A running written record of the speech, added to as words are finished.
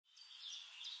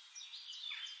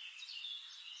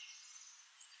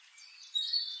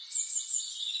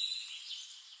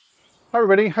Hi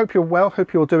everybody, hope you're well,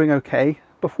 hope you're doing okay.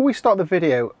 Before we start the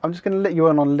video, I'm just going to let you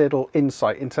in on a little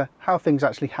insight into how things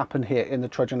actually happen here in the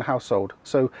Trudgian household.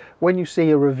 So when you see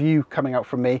a review coming out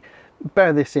from me,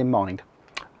 bear this in mind.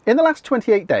 In the last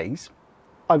 28 days,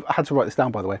 I've had to write this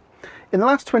down by the way. In the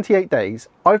last 28 days,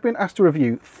 I've been asked to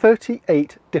review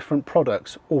 38 different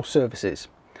products or services.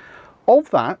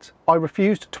 Of that, I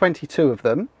refused 22 of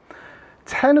them.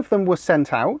 10 of them were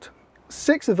sent out.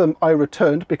 6 of them I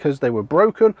returned because they were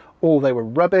broken or they were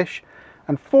rubbish,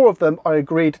 and 4 of them I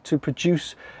agreed to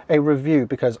produce a review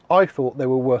because I thought they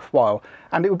were worthwhile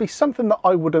and it would be something that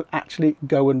I would actually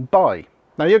go and buy.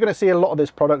 Now you're going to see a lot of this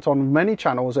product on many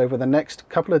channels over the next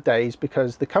couple of days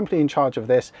because the company in charge of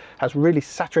this has really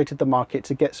saturated the market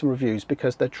to get some reviews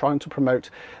because they're trying to promote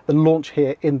the launch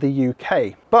here in the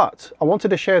UK. But I wanted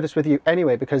to share this with you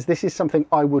anyway because this is something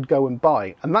I would go and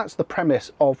buy, and that's the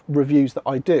premise of reviews that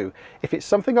I do. If it's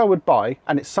something I would buy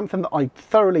and it's something that I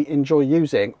thoroughly enjoy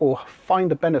using or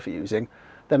find a benefit using,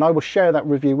 then I will share that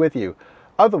review with you.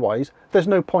 Otherwise, there's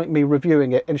no point me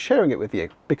reviewing it and sharing it with you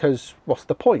because what's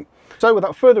the point? So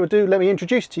without further ado, let me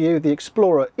introduce to you the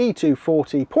Explorer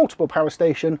E240 portable power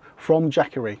station from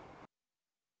Jackery.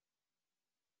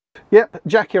 Yep,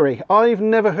 Jackery. I've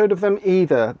never heard of them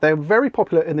either. They're very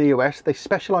popular in the US. They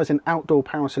specialise in outdoor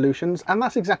power solutions, and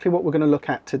that's exactly what we're going to look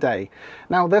at today.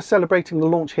 Now, they're celebrating the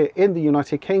launch here in the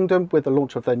United Kingdom with the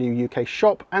launch of their new UK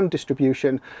shop and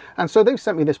distribution, and so they've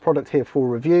sent me this product here for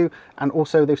review, and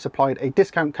also they've supplied a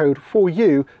discount code for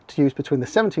you to use between the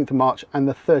 17th of March and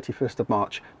the 31st of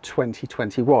March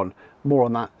 2021. More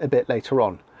on that a bit later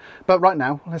on. But right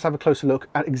now, let's have a closer look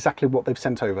at exactly what they've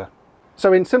sent over.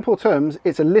 So in simple terms,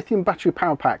 it's a lithium battery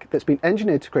power pack that's been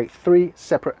engineered to create 3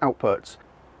 separate outputs.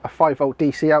 A 5-volt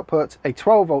DC output, a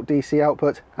 12-volt DC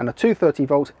output, and a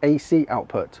 230-volt AC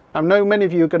output. I know many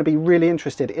of you are going to be really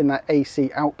interested in that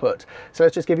AC output, so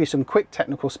let's just give you some quick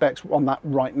technical specs on that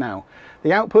right now.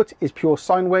 The output is pure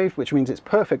sine wave, which means it's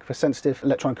perfect for sensitive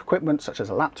electronic equipment such as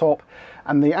a laptop,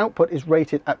 and the output is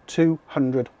rated at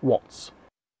 200 watts.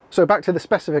 So back to the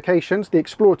specifications, the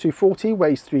Explorer 240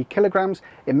 weighs 3 kilograms,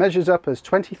 it measures up as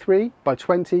 23 by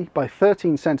 20 by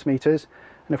 13 centimeters,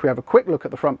 and if we have a quick look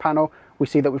at the front panel, we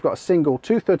see that we've got a single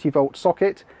 230-volt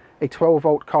socket, a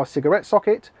 12-volt car cigarette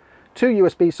socket, 2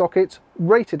 USB sockets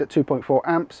rated at 2.4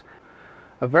 amps,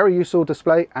 a very useful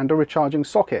display and a recharging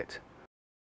socket.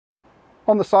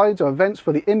 On the sides are vents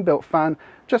for the inbuilt fan,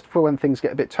 just for when things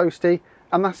get a bit toasty,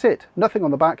 and that's it, nothing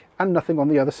on the back and nothing on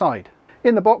the other side.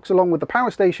 In the box, along with the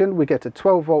power station, we get a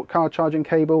 12-volt car charging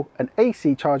cable, an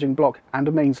AC charging block and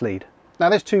a mains lead. Now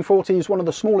this 240 is one of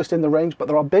the smallest in the range, but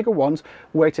there are bigger ones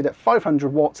rated at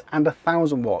 500 watts and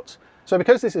 1000 watts. So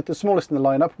because this is the smallest in the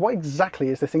lineup, what exactly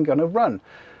is this thing going to run?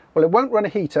 Well, it won't run a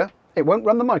heater, it won't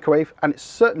run the microwave, and it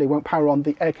certainly won't power on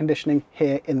the air conditioning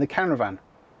here in the caravan.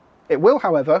 It will,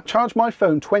 however, charge my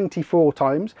phone 24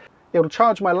 times, it will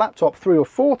charge my laptop 3 or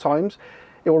 4 times,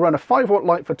 it will run a 5-watt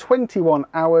light for 21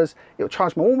 hours, it will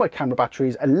charge all my camera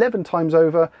batteries 11 times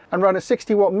over, and run a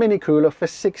 60-watt mini cooler for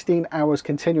 16 hours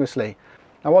continuously.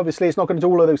 Now obviously it's not going to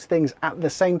do all of those things at the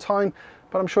same time,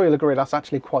 but I'm sure you'll agree that's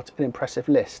actually quite an impressive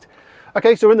list.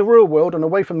 Okay, so in the real world and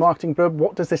away from the marketing blurb,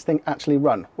 what does this thing actually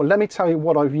run? Well, let me tell you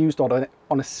what I've used on it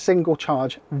on a single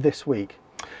charge this week.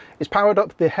 It's powered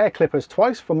up the hair clippers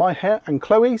twice for my hair and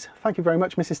Chloe's, thank you very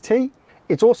much Mrs. T.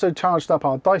 It's also charged up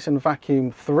our Dyson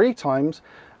vacuum 3 times,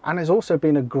 and has also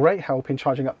been a great help in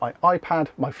charging up my iPad,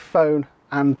 my phone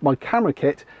and my camera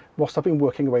kit whilst I've been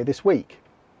working away this week.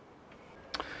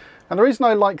 And the reason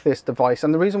I like this device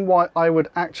and the reason why I would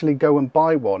actually go and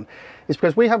buy one is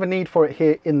because we have a need for it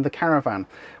here in the caravan.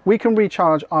 We can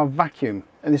recharge our vacuum,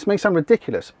 and this may sound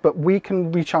ridiculous, but we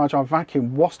can recharge our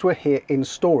vacuum whilst we're here in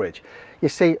storage. You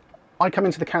see, I come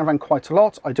into the caravan quite a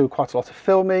lot, I do quite a lot of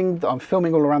filming, I'm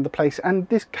filming all around the place, and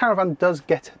this caravan does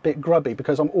get a bit grubby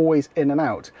because I'm always in and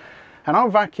out. And our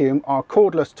vacuum, our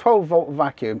cordless 12-volt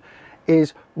vacuum,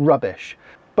 is rubbish.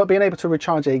 But being able to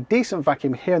recharge a decent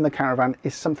vacuum here in the caravan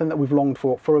is something that we've longed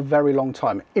for a very long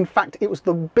time. In fact, it was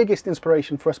the biggest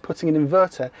inspiration for us putting an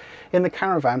inverter in the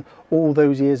caravan all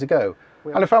those years ago.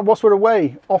 And in fact, whilst we're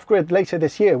away off-grid later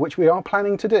this year, which we are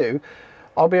planning to do,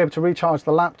 I'll be able to recharge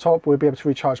the laptop, we'll be able to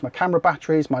recharge my camera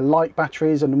batteries, my light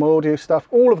batteries and my audio stuff,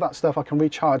 all of that stuff I can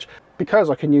recharge because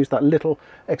I can use that little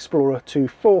Explorer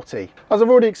 240. As I've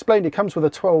already explained, it comes with a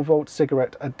 12-volt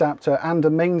cigarette adapter and a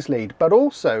mains lead, but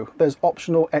also there's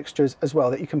optional extras as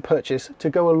well that you can purchase to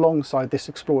go alongside this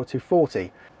Explorer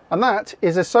 240. And that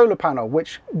is a solar panel,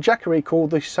 which Jackery called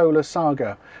the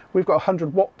SolarSaga. We've got a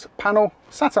 100-watt panel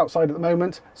sat outside at the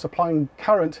moment, supplying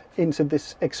current into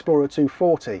this Explorer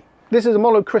 240. This is a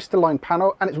monocrystalline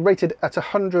panel and it's rated at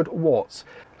 100 watts.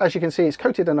 As you can see, it's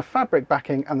coated in a fabric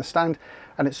backing and the stand,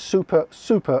 and it's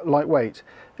super lightweight.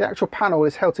 The actual panel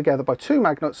is held together by 2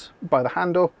 magnets by the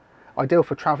handle, ideal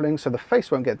for traveling so the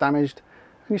face won't get damaged.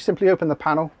 And you simply open the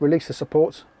panel, release the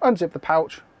supports, unzip the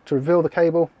pouch to reveal the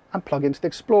cable and plug into the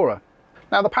Explorer.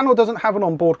 Now the panel doesn't have an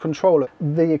onboard controller.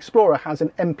 The Explorer has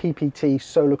an MPPT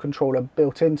solar controller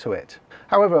built into it.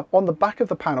 However, on the back of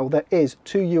the panel there is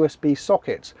 2 USB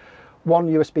sockets. One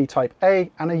USB type A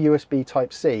and a USB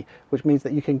type C, which means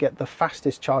that you can get the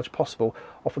fastest charge possible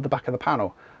off of the back of the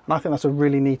panel. And I think that's a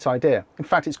really neat idea. In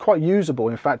fact, it's quite usable,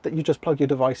 in fact, that you just plug your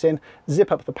device in,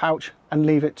 zip up the pouch and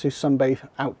leave it to sunbathe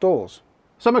outdoors.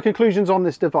 So my conclusions on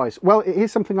this device. Well, it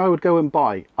is something I would go and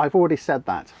buy. I've already said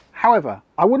that. However,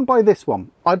 I wouldn't buy this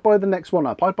one. I'd buy the next one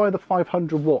up. I'd buy the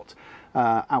 500 watt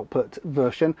output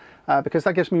version because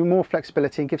that gives me more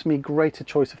flexibility and gives me greater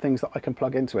choice of things that I can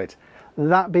plug into it.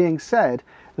 That being said,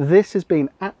 this has been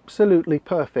absolutely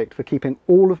perfect for keeping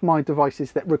all of my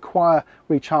devices that require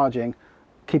recharging,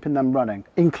 keeping them running,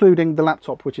 including the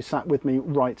laptop which is sat with me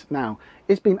right now.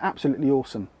 It's been absolutely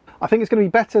awesome. I think it's going to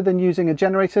be better than using a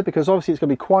generator because obviously it's going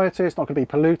to be quieter, it's not going to be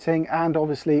polluting, and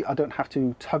obviously I don't have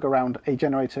to tug around a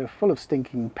generator full of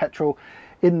stinking petrol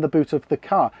in the boot of the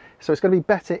car. So it's going to be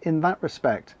better in that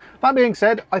respect. That being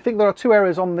said, I think there are 2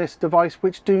 areas on this device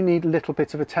which do need a little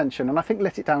bit of attention, and I think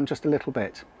let it down just a little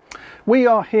bit. We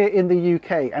are here in the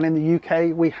UK, and in the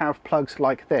UK we have plugs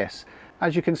like this.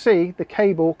 As you can see, the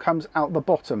cable comes out the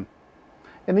bottom.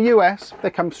 In the US, they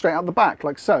come straight out the back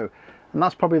like so. And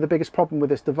that's probably the biggest problem with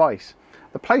this device.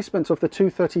 The placement of the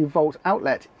 230 volt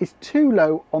outlet is too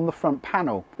low on the front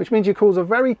panel, which means you cause a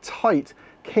very tight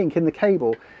kink in the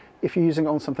cable if you're using it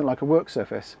on something like a work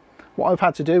surface. What I've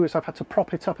had to do is I've had to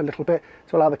prop it up a little bit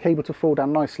to allow the cable to fall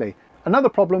down nicely. Another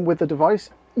problem with the device,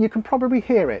 you can probably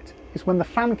hear it, is when the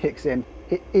fan kicks in,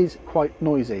 it is quite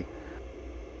noisy.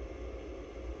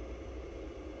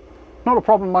 Not a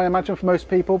problem, I imagine, for most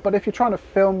people, but if you're trying to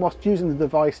film whilst using the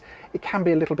device, it can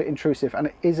be a little bit intrusive and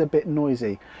it is a bit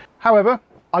noisy. However,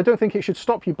 I don't think it should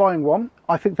stop you buying one.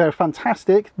 I think they're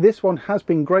fantastic. This one has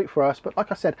been great for us, but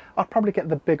like I said, I'd probably get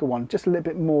the bigger one, just a little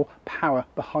bit more power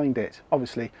behind it.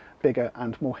 Obviously, bigger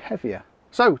and more heavier.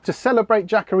 So, to celebrate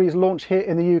Jackery's launch here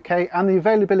in the UK and the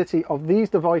availability of these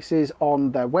devices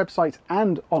on their website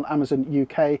and on Amazon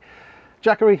UK,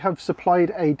 Jackery have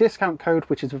supplied a discount code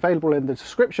which is available in the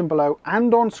description below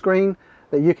and on screen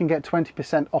that you can get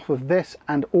 20% off of this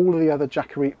and all of the other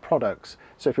Jackery products.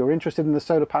 So if you're interested in the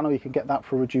solar panel, you can get that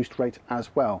for a reduced rate as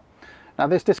well. Now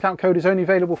this discount code is only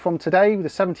available from today, the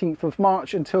 17th of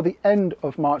March, until the end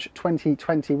of March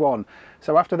 2021.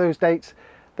 So after those dates,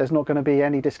 there's not going to be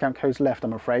any discount codes left,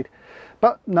 I'm afraid.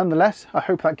 But nonetheless, I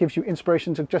hope that gives you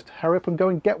inspiration to just hurry up and go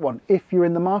and get one if you're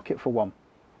in the market for one.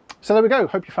 So there we go.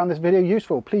 Hope you found this video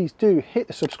useful. Please do hit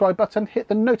the subscribe button, hit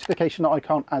the notification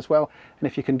icon as well. And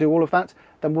if you can do all of that,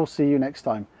 then we'll see you next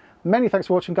time. Many thanks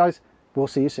for watching, guys. We'll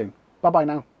see you soon. Bye bye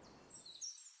now.